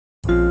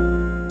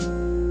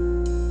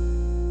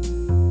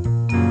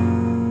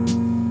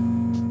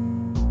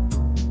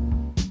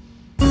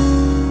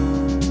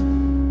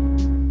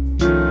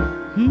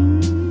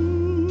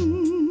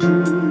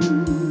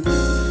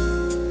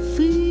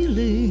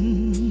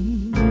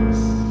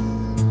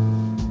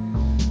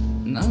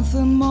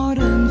nothing more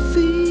than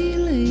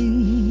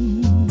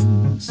feelings,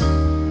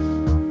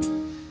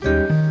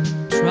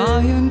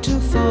 trying to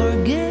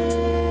forget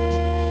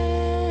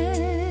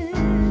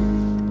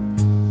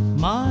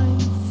my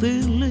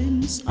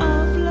feelings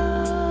of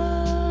love.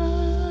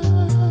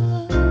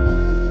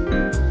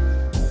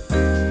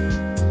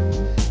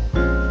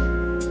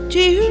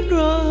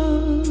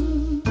 Teardrops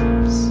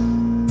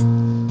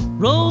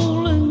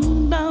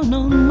rolling down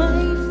on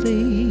my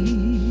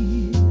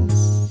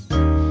face,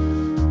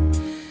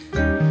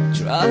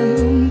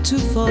 trying to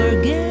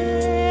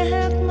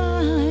forget my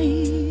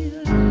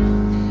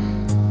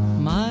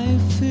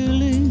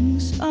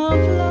feelings of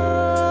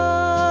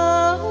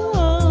love.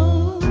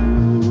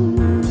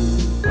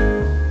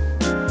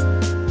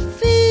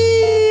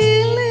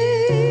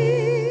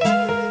 Feelings,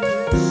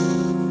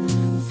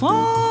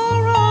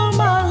 for all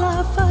my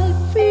life I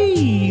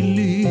feel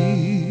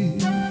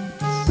it,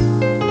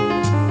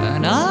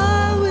 and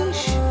I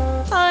wish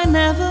I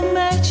never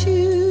met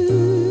you.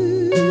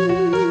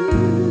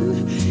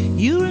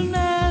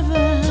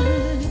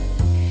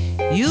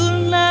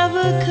 You'll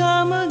never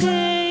come again.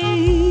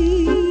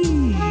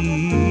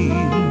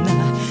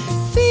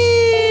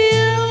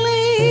 Feelings,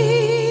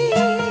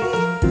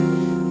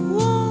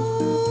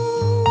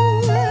 whoa,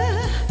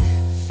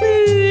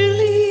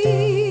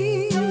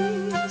 feelings,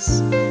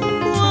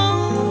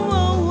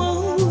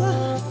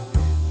 whoa,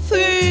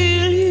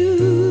 feel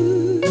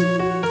you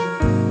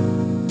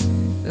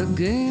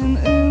again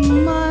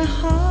in my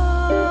heart.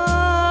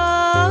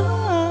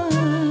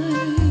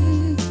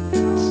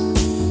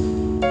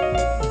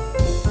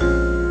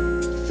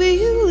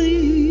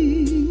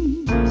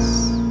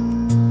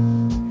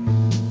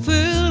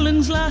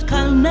 Like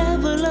I'll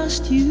never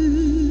lost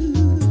you,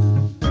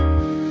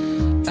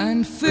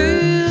 and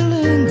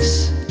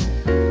feelings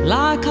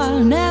like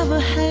I'll never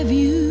have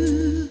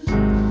you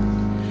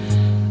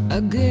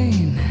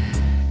again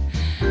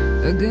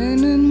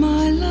in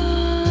my life.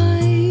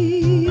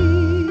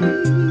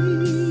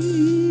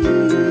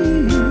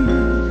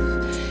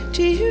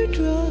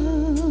 Teardrops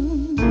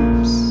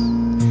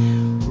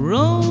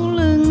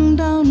rolling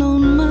down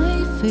on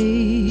my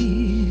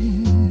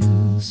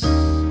face,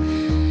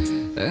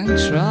 and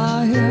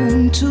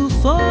trying to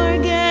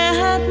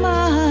forget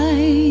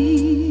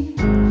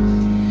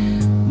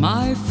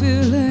my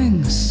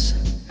feelings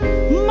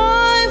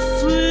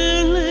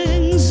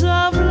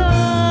of love.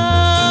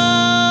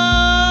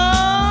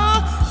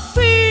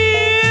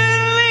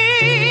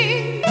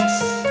 Feelings,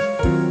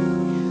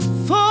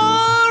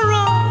 for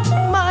all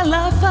my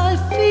life I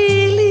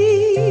feel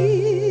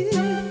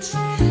it,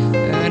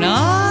 and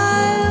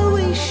I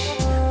wish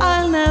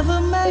I'll never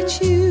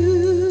met you.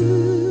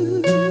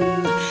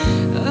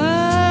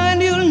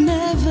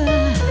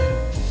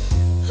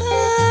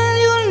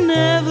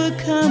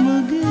 Come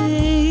again.